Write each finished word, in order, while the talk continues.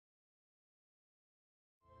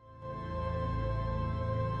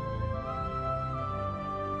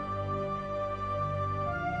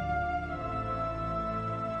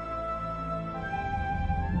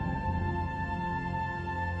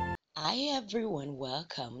Hi everyone,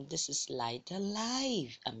 welcome. This is Light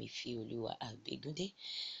Alive. I'm Ifiolua Albegunde.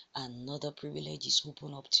 Another privilege is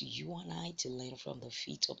open up to you and I to learn from the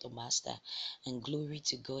feet of the Master. And glory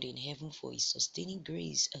to God in heaven for his sustaining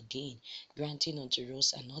grace again, granting unto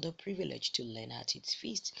us another privilege to learn at its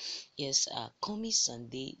feet. Yes, coming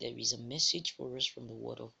Sunday, there is a message for us from the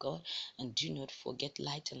Word of God. And do not forget,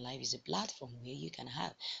 Light and Life is a platform where you can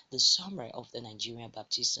have the summary of the Nigerian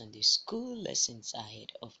Baptist Sunday School lessons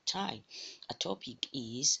ahead of time. Our topic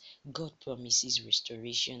is God promises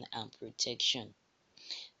restoration and protection.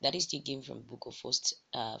 That is taken from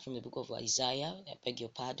from the book of Isaiah, I beg your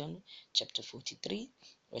pardon, chapter 43,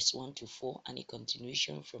 verse 1 to 4, and a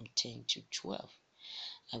continuation from 10 to 12.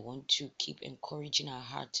 I want to keep encouraging our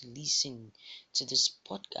heart to listen to this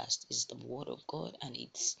podcast. It's the word of God, and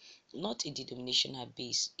it's not a denominational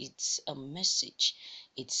base. It's a message.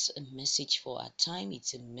 It's a message for our time.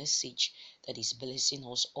 It's a message that is blessing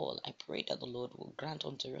us all. I pray that the Lord will grant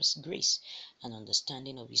unto us grace and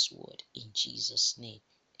understanding of his word in Jesus' name.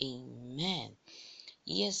 Amen.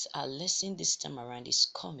 Yes, our lesson this time around is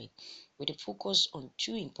coming with a focus on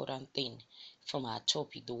two important things from our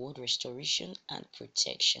topic, the word restoration and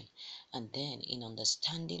protection. And then in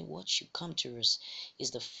understanding what should come to us is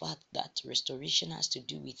the fact that restoration has to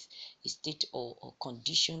do with a state or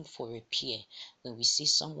condition for repair. When we see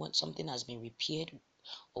something has been repaired,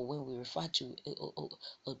 or when we refer to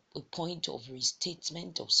a point of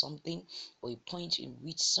restatement of something, or a point in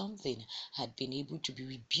which something had been able to be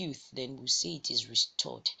rebuilt, then we say it is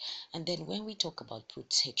restored. And then when we talk about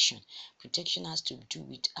protection, protection has to do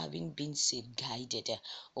with having been safeguarded,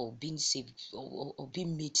 or being saved, or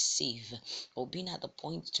being made safe, or being at the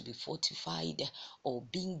point to be fortified, or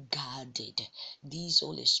being guarded. These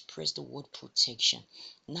all express the word protection.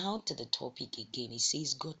 Now to the topic again, it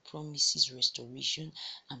says God promises restoration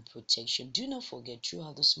and protection. Do not forget,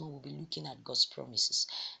 throughout this month, we'll be looking at God's promises.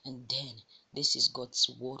 And then this is God's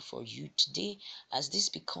word for you today, as this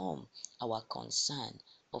become our concern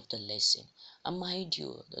of the lesson. And mind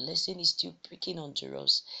you, the lesson is still pricking onto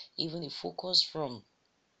us, even a focus from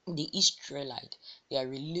the Israelite, their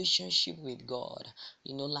relationship with God.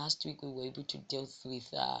 Last week we were able to deal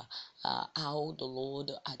with how the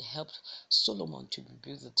Lord had helped Solomon to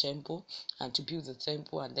build the temple,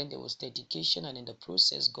 and then there was dedication, and in the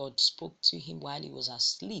process, God spoke to him while he was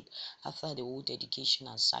asleep after the whole dedication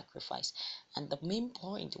and sacrifice. And the main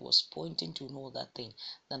point was pointing to no other thing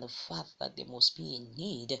than the fact that there must be a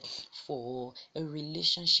need for a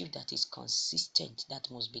relationship that is consistent, that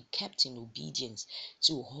must be kept in obedience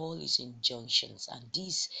to all his injunctions. And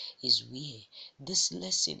this is where this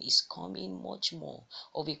lesson is coming much more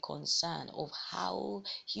of a concern of how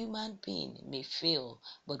human being may fail,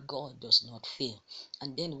 but God does not fail.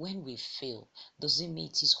 And then when we fail, does it mean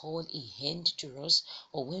it is all a hand to us?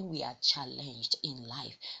 Or when we are challenged in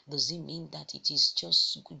life, does it mean that it is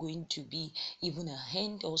just going to be even a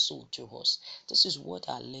hand also to us? This is what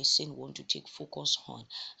our lesson want to take focus on,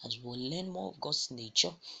 as we'll learn more of God's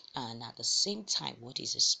nature, and at the same time what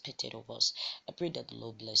is expected of us. I pray that the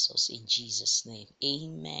Lord bless us in Jesus' name.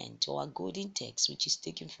 Amen. To our golden text, which is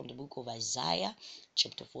taken from the book of Isaiah,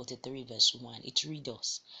 chapter 43, verse 1, it reads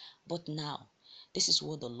us, "But now, this is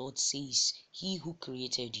what the Lord says, He who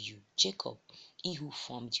created you, Jacob, He who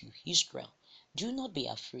formed you, Israel. Do not be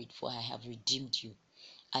afraid, for I have redeemed you.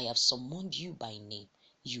 I have summoned you by name.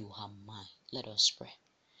 You are mine." Let us pray.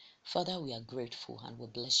 Father, we are grateful and we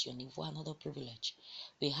bless your name for another privilege.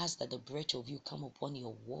 We ask that the breath of you come upon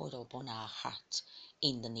your word, upon our hearts,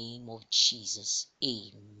 in the name of Jesus.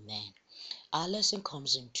 Amen. Our lesson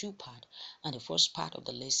comes in two parts, and the first part of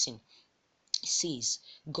the lesson says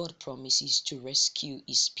God promises to rescue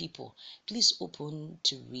his people. Please open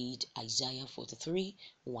to read Isaiah 43,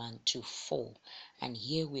 1 to 4. And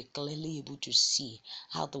here we're clearly able to see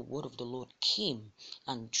how the word of the Lord came,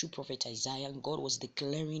 and through prophet Isaiah, God was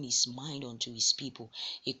declaring his mind unto his people.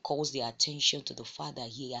 He calls their attention to the fact that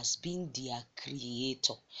he has been their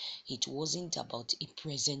creator. It wasn't about a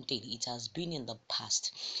present day, it has been in the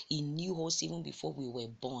past. He knew us even before we were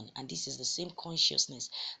born, and this is the same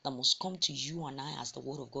consciousness that must come to you and I as the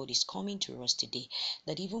word of God is coming to us today,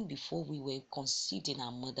 that even before we were conceived in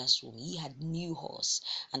our mother's womb, he had knew us.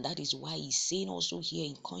 And that is why he's saying also here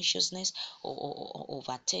in consciousness of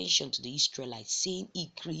attention to the Israelites, saying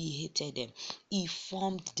he created them, he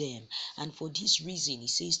formed them. And for this reason, he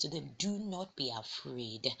says to them, do not be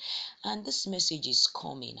afraid. And this message is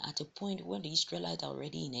coming at a point when the Israelites are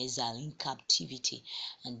already in exile, in captivity,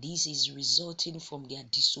 and this is resulting from their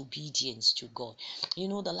disobedience to God.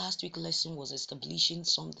 The last week lesson was establishing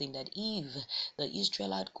something, that if the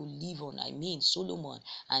Israelite could live on, Solomon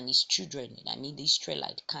and his children, the Israelites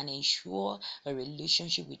Israelite can ensure a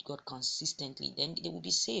relationship with God consistently, then they will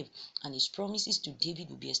be saved, and his promises to David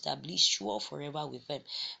will be established sure forever with them.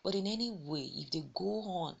 But in any way, if they go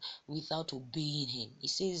on without obeying him, he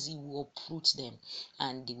says he will uproot them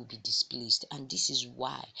and they will be displaced. And this is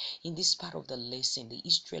why in this part of the lesson, the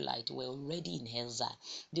Israelites were already in exile.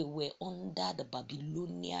 They were under the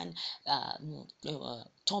Babylonian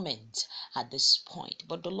torment at this point.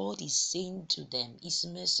 But the Lord is saying to them, his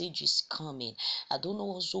message is coming. I don't know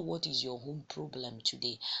also what is your home problem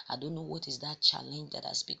today. I don't know what is that challenge that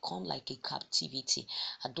has become like a captivity.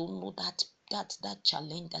 I don't know that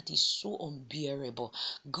challenge that is so unbearable.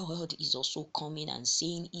 God is also coming and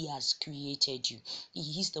saying he has created you.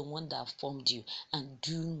 He is the one that formed you, and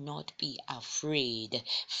do not be afraid,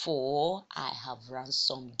 for I have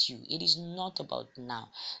ransomed you. It is not about now.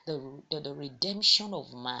 The redemption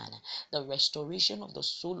of man, the restoration of the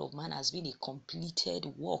soul of man has been a completed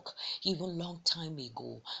work even long time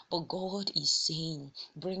ago. But God is saying,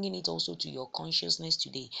 bringing it also to your consciousness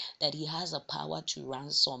today, that he has a power to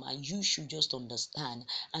ransom, and you should just understand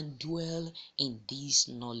and dwell in this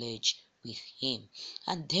knowledge with him.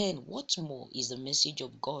 And then what more is the message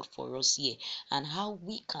of God for us here, and how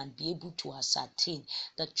we can be able to ascertain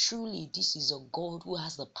that truly this is a God who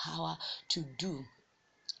has the power to do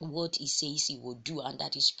what he says he will do, and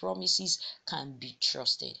that his promises can be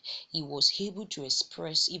trusted. He was able to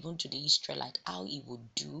express even to the Israelite how he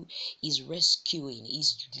would do his rescuing,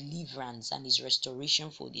 his deliverance, and his restoration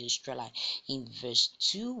for the Israelite. In verse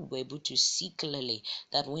 2, we're able to see clearly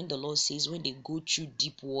that when the Lord says when they go through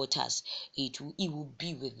deep waters, he will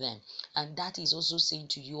be with them. And that is also saying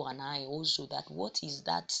to you and I also that what is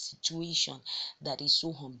that situation that is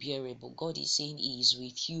so unbearable? God is saying he is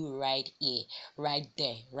with you right here, right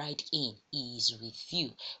there, right in. He is with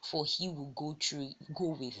you, for he will go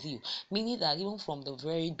with you, meaning that even from the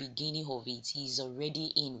very beginning of it, he is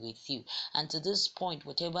already in with you. And to this point,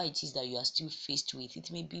 whatever it is that you are still faced with, it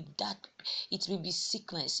may be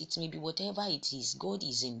sickness, it may be whatever it is, God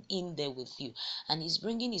is in there with you, and he's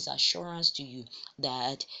bringing his assurance to you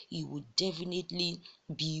that he will definitely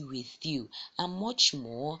be with you. And much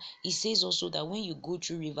more, he says also that when you go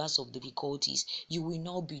through rivers of difficulties, you will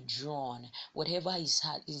not be drawn. Whatever is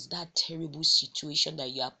that terrible situation that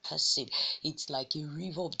you are passing, it's like a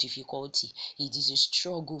river of difficulty. It is a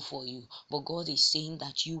struggle for you, but God is saying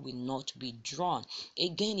that you will not be drawn.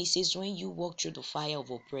 Again, he says when you walk through the fire of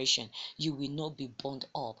oppression, you will not be burned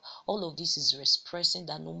up. All of this is expressing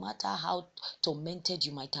that no matter how tormented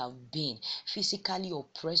you might have been, physically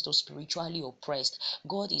oppressed or spiritually oppressed,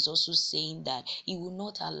 God is also saying that he will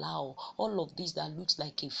not allow all of this that looks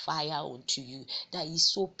like a fire unto you, that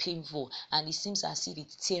is so painful and it seems as if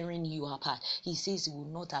it's tearing you apart. He says he will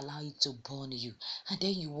not allow it to burn you. And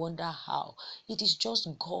then you wonder how. It is just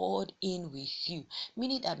God in with you,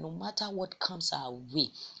 meaning that no matter what comes our way,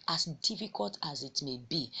 as difficult as it may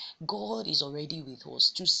be, God is already with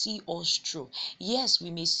us to see us through. Yes, we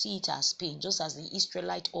may see it as pain, just as the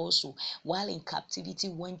Israelite also, while in captivity,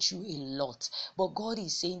 went through a lot. But God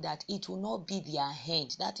is saying that it will not be their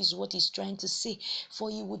hand. That is what he's trying to say. For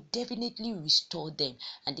he will definitely restore them.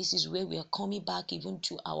 And this is where we are coming back even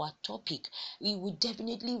to our topic. He will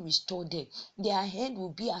definitely restore them. Their hand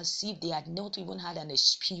will be as if they had not even had an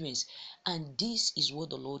experience. And this is what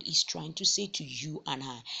the Lord is trying to say to you and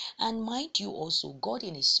I. And mind you also, God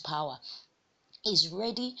in his power is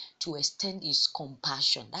ready to extend his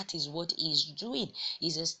compassion. That is what he is doing.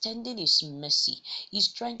 He's extending his mercy.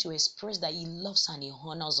 He's trying to express that he loves and he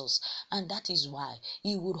honors us, and that is why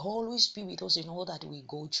he would always be with us in all that we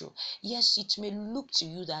go through. Yes, it may look to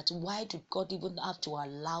you that why did God even have to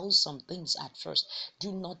allow some things at first?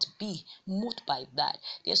 Do not be moved by that.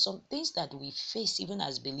 There's some things that we face even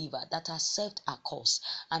as believers that are served a cause,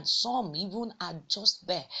 and some even are just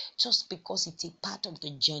there just because it's a part of the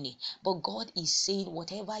journey. But God is saying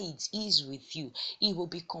whatever it is with you, he will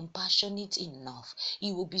be compassionate enough,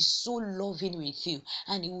 he will be so loving with you,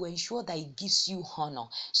 and he will ensure that he gives you honor,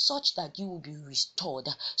 such that you will be restored,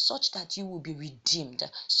 such that you will be redeemed,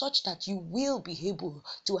 such that you will be able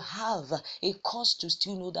to have a cause to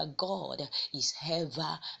still know that God is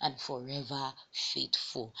ever and forever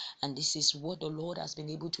faithful. And this is what the Lord has been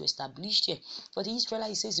able to establish here. For the Israelites,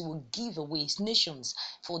 he says he will give away his nations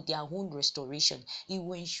for their own restoration. He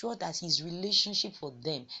will ensure that his relationship relationship for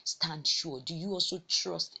them stand sure? Do you also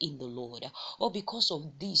trust in the Lord? Or because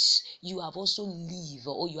of this, you have also lived,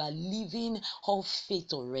 or you are living of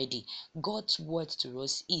faith already? God's word to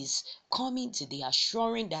us is coming today,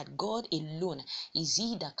 assuring that God alone is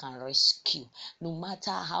He that can rescue. No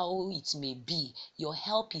matter how it may be, your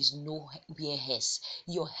help is nowhere else.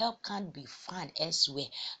 Your help can't be found elsewhere.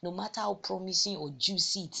 No matter how promising or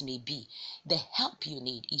juicy it may be, the help you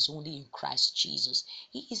need is only in Christ Jesus.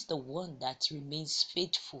 He is the one that remains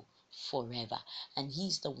faithful forever, and He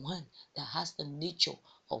is the one that has the nature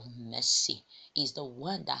of mercy. Is the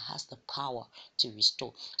one that has the power to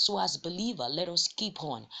restore. So as believer, let us keep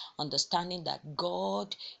on understanding that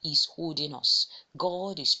God is holding us,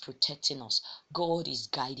 God is protecting us, God is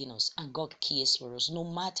guiding us, and God cares for us. No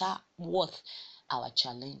matter what our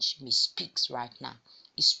challenge may speak right now,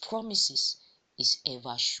 His promises is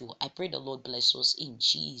ever sure. I pray the Lord bless us in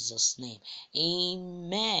Jesus' name.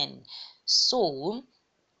 Amen. So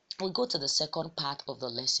we go to the second part of the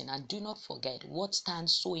lesson, and do not forget what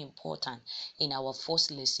stands so important in our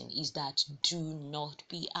first lesson is that do not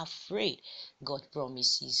be afraid. God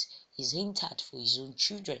promises His intact for His own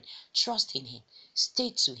children. Trust in Him,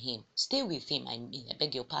 stay to Him, stay with Him. I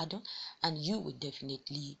beg your pardon, and you will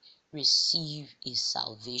definitely receive His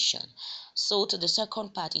salvation. So to the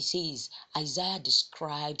second part, it says Isaiah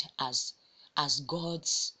described as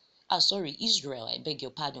God's Israel, I beg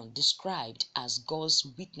your pardon, described as God's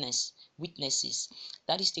witnesses.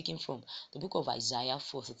 That is taken from the book of Isaiah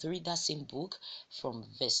 43, that same book, from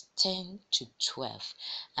verse 10 to 12.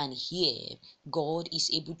 And here, God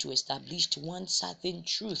is able to establish one certain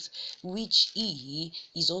truth, which He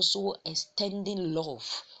is also extending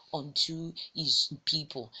love unto His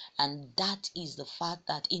people, and that is the fact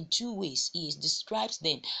that in two ways He describes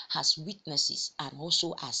them as witnesses and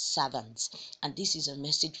also as servants. And this is a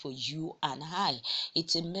message for you and I.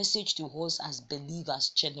 It's a message to us as believers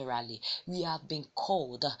generally. We have been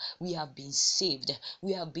called, we have been saved,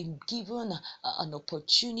 we have been given an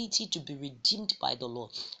opportunity to be redeemed by the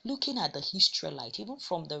Lord. Looking at the Israelites, even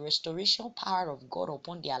from the restoration power of God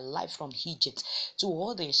upon their life from Egypt to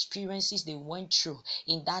all the experiences they went through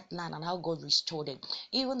in that land and how God restored them,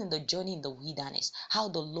 even in the journey in the wilderness, how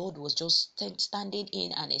the Lord was just standing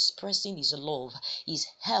in and expressing His love, His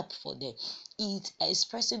help for them. It's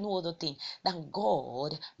expressing no other thing than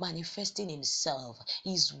God manifesting Himself,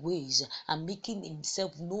 His ways, and making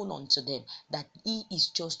Himself known unto them, that He is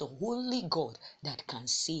just the only God that can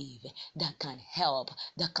save, that can help,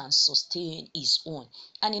 that can sustain His own.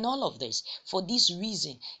 And in all of this, for this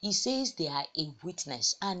reason, He says they are a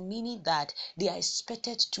witness, and meaning that they are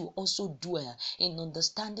expected to also dwell in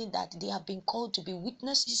understanding that they have been called to be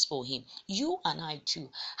witnesses for Him. You and I too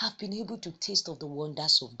have been able to taste of the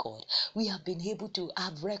wonders of God. We have been able to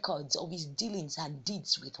have records of His dealings and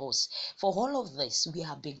deeds with us. For all of this, we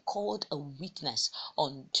have been called a witness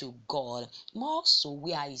unto God. More so,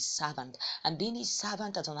 we are His servant, and being His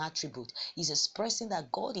servant as an attribute is expressing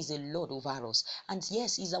that God is a Lord over us, and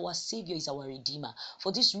yes, He's our Savior, He's our Redeemer.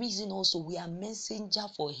 For this reason also, we are messenger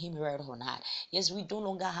for Him right on earth. Yes, we no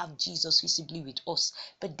longer have Jesus visibly with us,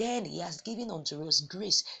 but then He has given unto us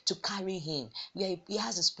grace to carry Him. He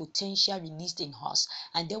has His potential released in us,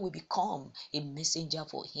 and then we become a messenger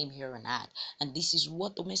for Him here on earth. And this is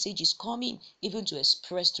what the message is coming even to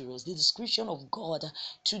express to us, the description of God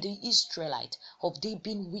to the Israelites of they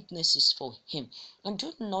being witnesses for Him. And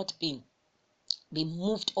do not be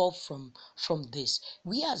moved off from this.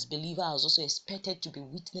 We as believers are also expected to be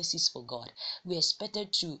witnesses for God. We are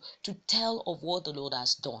expected to tell of what the Lord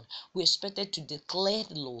has done. We are expected to declare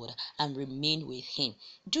the Lord and remain with Him.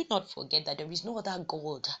 Do not forget that there is no other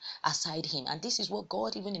God aside Him, and this is what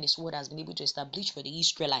God even in His word has been able to establish for the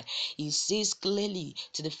Israelites. He says clearly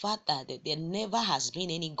to the fact that there never has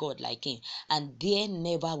been any God like Him, and there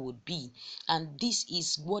never would be. And this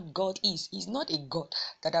is what God is. He's not a God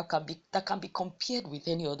that can be compared with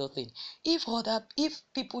any other thing. If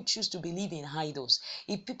people choose to believe in idols,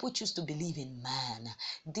 if people choose to believe in man,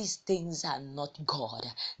 these things are not God.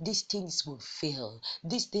 These things will fail.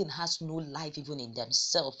 This thing has no life even in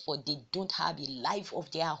themselves, for they don't have a life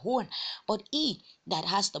of their own. But He that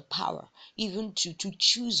has the power even to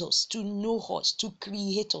choose us, to know us, to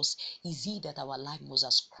create us, is He that our life must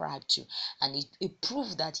ascribe to. And it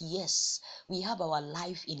proves that yes, we have our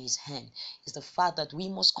life in His hand. It's the fact that we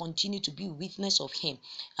must continue to be witness of Him,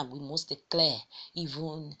 and we must declare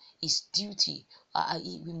even His duty.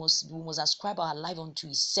 We must ascribe our life unto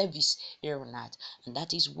His service here on earth. And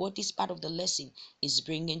that is what this part of the lesson is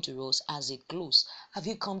bringing to us as a close. Have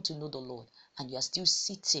you come to know the Lord? and you are still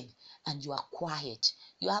sitting and you are quiet.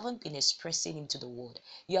 You haven't been expressing him to the world.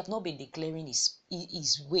 You have not been declaring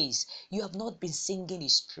his ways. You have not been singing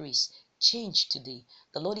his praise. Change today.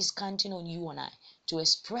 The Lord is counting on you and I to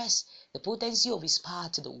express the potency of his power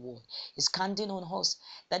to the world. He's counting on us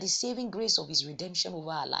that the saving grace of his redemption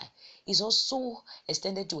over our life is also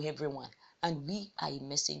extended to everyone. And we are a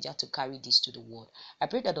messenger to carry this to the world. I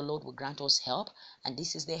pray that the Lord will grant us help. And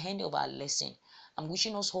this is the end of our lesson. I'm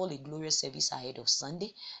wishing us all a glorious service ahead of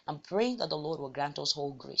Sunday. I'm praying that the Lord will grant us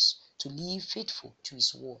all grace to live faithful to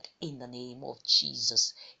his word in the name of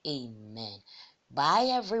Jesus. Amen. Bye,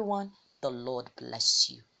 everyone. The Lord bless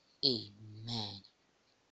you. Amen.